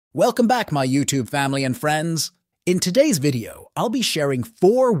Welcome back, my YouTube family and friends. In today's video, I'll be sharing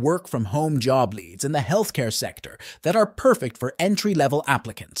 4 work-from-home job leads in the healthcare sector that are perfect for entry-level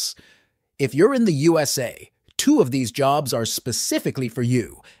applicants. If you're in the USA, 2 of these jobs are specifically for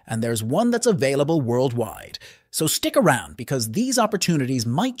you, and there's one that's available worldwide. So stick around because these opportunities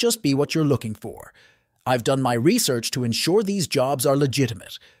might just be what you're looking for. I've done my research to ensure these jobs are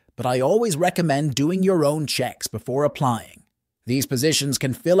legitimate, but I always recommend doing your own checks before applying. These positions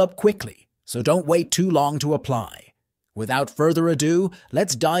can fill up quickly, so don't wait too long to apply. Without further ado,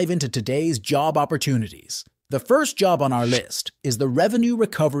 let's dive into today's job opportunities. The first job on our list is the Revenue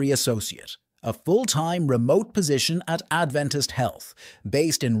Recovery Associate, a full-time remote position at Adventist Health,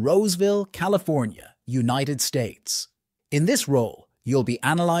 based in Roseville, California, United States. In this role, you'll be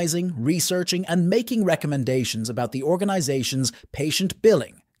analyzing, researching, and making recommendations about the organization's patient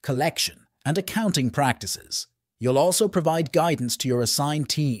billing, collection, and accounting practices. You'll also provide guidance to your assigned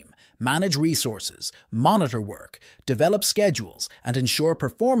team, manage resources, monitor work, develop schedules, and ensure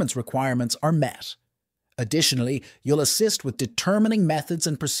performance requirements are met. Additionally, you'll assist with determining methods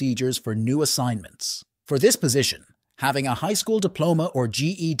and procedures for new assignments. For this position, having a high school diploma or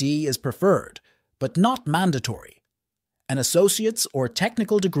GED is preferred, but not mandatory. An associate's or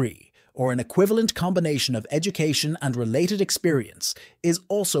technical degree, or an equivalent combination of education and related experience, is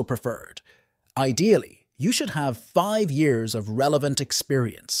also preferred. Ideally, you should have 5 years of relevant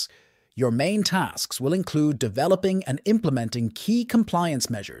experience. Your main tasks will include developing and implementing key compliance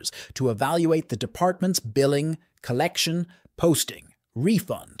measures to evaluate the department's billing, collection, posting,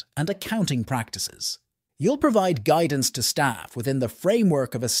 refund, and accounting practices. You'll provide guidance to staff within the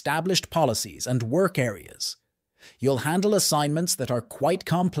framework of established policies and work areas. You'll handle assignments that are quite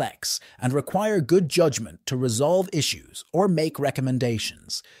complex and require good judgment to resolve issues or make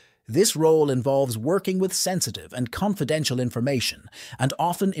recommendations. This role involves working with sensitive and confidential information and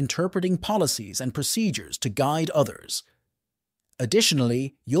often interpreting policies and procedures to guide others.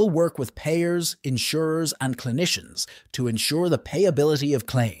 Additionally, you'll work with payers, insurers, and clinicians to ensure the payability of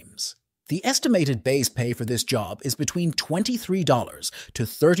claims. The estimated base pay for this job is between $23 to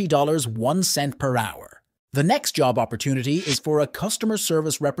 $30.01 per hour. The next job opportunity is for a customer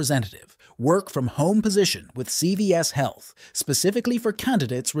service representative, work-from-home position with CVS Health, specifically for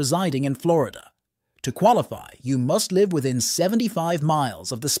candidates residing in Florida. To qualify, you must live within 75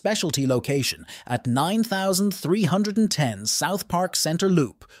 miles of the specialty location at 9310 South Park Center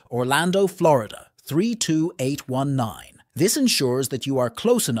Loop, Orlando, Florida, 32819. This ensures that you are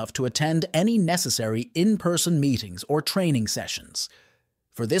close enough to attend any necessary in-person meetings or training sessions.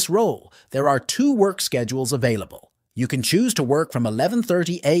 For this role, there are 2 work schedules available. You can choose to work from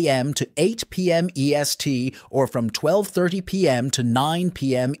 11:30 a.m. to 8 p.m. EST or from 12:30 p.m. to 9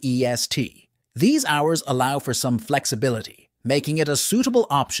 p.m. EST. These hours allow for some flexibility, making it a suitable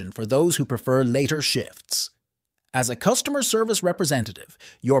option for those who prefer later shifts. As a customer service representative,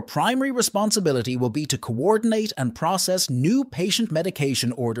 your primary responsibility will be to coordinate and process new patient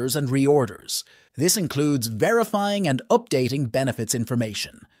medication orders and reorders. This includes verifying and updating benefits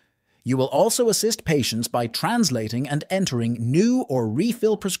information. You will also assist patients by translating and entering new or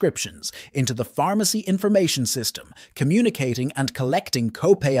refill prescriptions into the pharmacy information system, communicating and collecting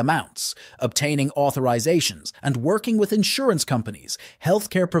copay amounts, obtaining authorizations, and working with insurance companies,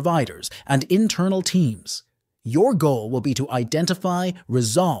 healthcare providers, and internal teams. Your goal will be to identify,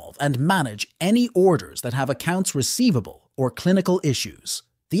 resolve, and manage any orders that have accounts receivable or clinical issues.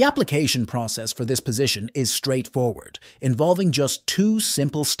 The application process for this position is straightforward, involving just 2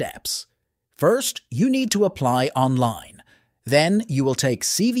 simple steps. First, you need to apply online. Then, you will take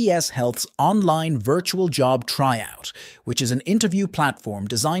CVS Health's online virtual job tryout, which is an interview platform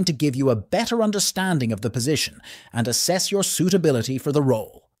designed to give you a better understanding of the position and assess your suitability for the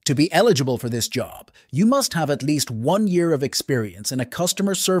role. To be eligible for this job, you must have at least 1 year of experience in a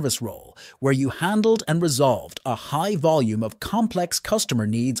customer service role where you handled and resolved a high volume of complex customer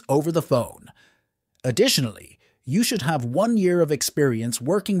needs over the phone. Additionally, you should have 1 year of experience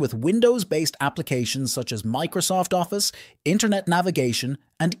working with Windows-based applications such as Microsoft Office, Internet navigation,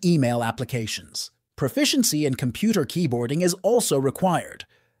 and email applications. Proficiency in computer keyboarding is also required.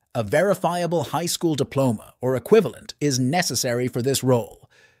 A verifiable high school diploma or equivalent is necessary for this role.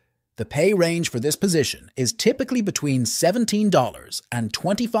 The pay range for this position is typically between $17 and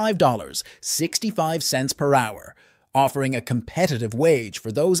 $25.65 per hour, offering a competitive wage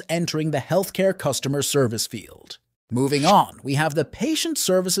for those entering the healthcare customer service field. Moving on, we have the Patient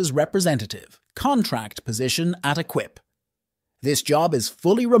Services Representative, contract position at Equip. This job is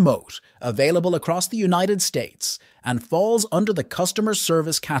fully remote, available across the United States, and falls under the customer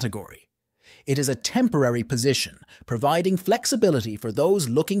service category. it is a temporary position, providing flexibility for those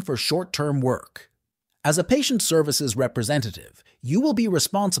looking for short-term work. As a patient services representative, you will be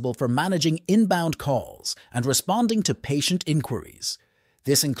responsible for managing inbound calls and responding to patient inquiries.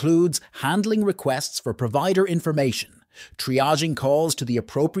 This includes handling requests for provider information, triaging calls to the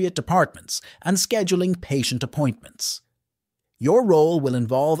appropriate departments, and scheduling patient appointments. Your role will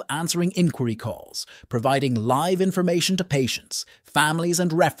involve answering inquiry calls, providing live information to patients, families,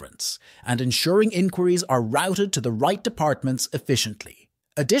 and reference, and ensuring inquiries are routed to the right departments efficiently.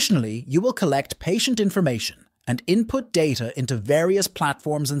 Additionally, you will collect patient information and input data into various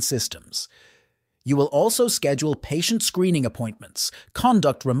platforms and systems. You will also schedule patient screening appointments,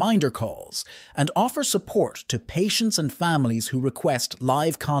 conduct reminder calls, and offer support to patients and families who request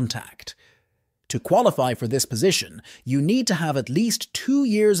live contact. To qualify for this position, you need to have at least 2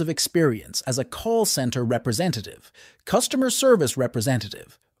 years of experience as a call center representative, customer service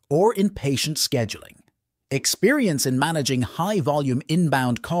representative, or in patient scheduling. Experience in managing high-volume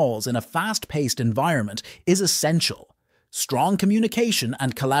inbound calls in a fast-paced environment is essential. Strong communication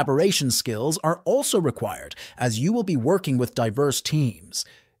and collaboration skills are also required, as you will be working with diverse teams.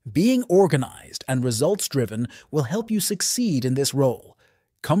 Being organized and results-driven will help you succeed in this role.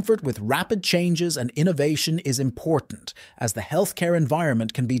 Comfort with rapid changes and innovation is important, as the healthcare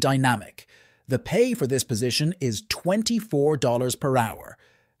environment can be dynamic. The pay for this position is $24 per hour.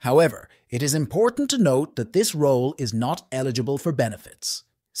 However, it is important to note that this role is not eligible for benefits.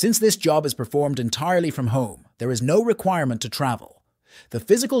 Since this job is performed entirely from home, there is no requirement to travel. The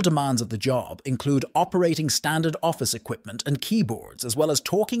physical demands of the job include operating standard office equipment and keyboards, as well as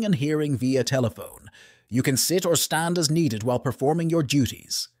talking and hearing via telephone. You can sit or stand as needed while performing your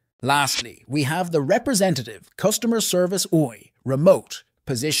duties. Lastly, we have the Representative Customer Service OI remote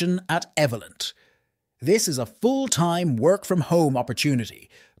position at Evolent. This is a full-time work-from-home opportunity,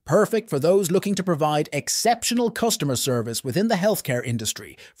 perfect for those looking to provide exceptional customer service within the healthcare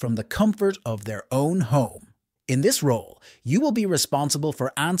industry from the comfort of their own home. In this role, you will be responsible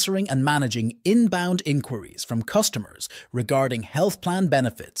for answering and managing inbound inquiries from customers regarding health plan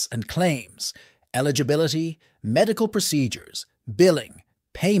benefits and claims, eligibility, medical procedures, billing,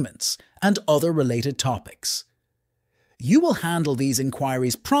 payments, and other related topics. You will handle these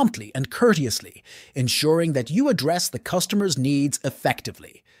inquiries promptly and courteously, ensuring that you address the customer's needs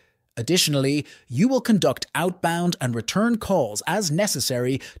effectively. Additionally, you will conduct outbound and return calls as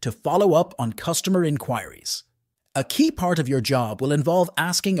necessary to follow up on customer inquiries. A key part of your job will involve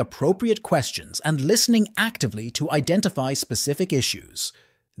asking appropriate questions and listening actively to identify specific issues.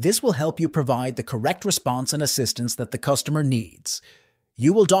 This will help you provide the correct response and assistance that the customer needs.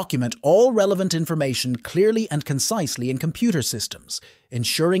 You will document all relevant information clearly and concisely in computer systems,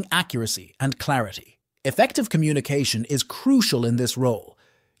 ensuring accuracy and clarity. Effective communication is crucial in this role.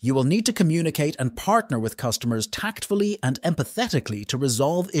 You will need to communicate and partner with customers tactfully and empathetically to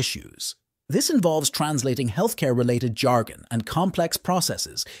resolve issues. This involves translating healthcare-related jargon and complex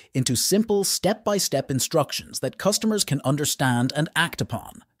processes into simple step-by-step instructions that customers can understand and act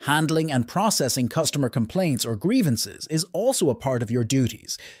upon. Handling and processing customer complaints or grievances is also a part of your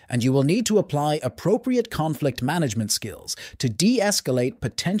duties, and you will need to apply appropriate conflict management skills to de-escalate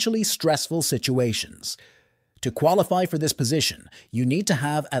potentially stressful situations. To qualify for this position, you need to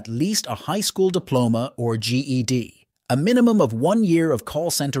have at least a high school diploma or GED. A minimum of 1 year of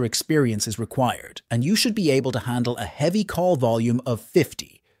call center experience is required, and you should be able to handle a heavy call volume of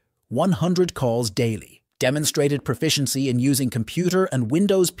 100 calls daily. Demonstrated proficiency in using computer and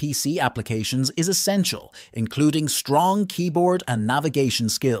Windows PC applications is essential, including strong keyboard and navigation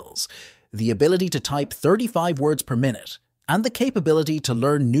skills, the ability to type 35 words per minute, and the capability to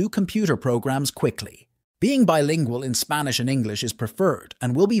learn new computer programs quickly. Being bilingual in Spanish and English is preferred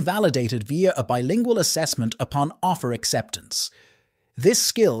and will be validated via a bilingual assessment upon offer acceptance. This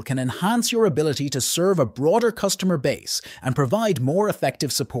skill can enhance your ability to serve a broader customer base and provide more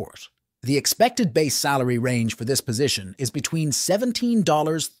effective support. The expected base salary range for this position is between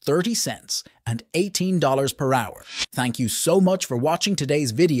 $17.30 and $18 per hour. Thank you so much for watching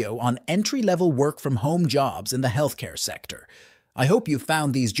today's video on entry-level work-from-home jobs in the healthcare sector. I hope you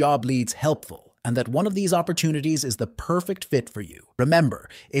found these job leads helpful and that one of these opportunities is the perfect fit for you. Remember,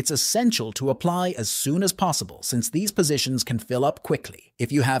 it's essential to apply as soon as possible since these positions can fill up quickly.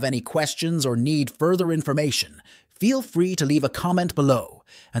 If you have any questions or need further information, feel free to leave a comment below,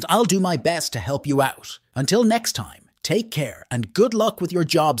 and I'll do my best to help you out. Until next time, take care and good luck with your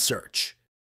job search.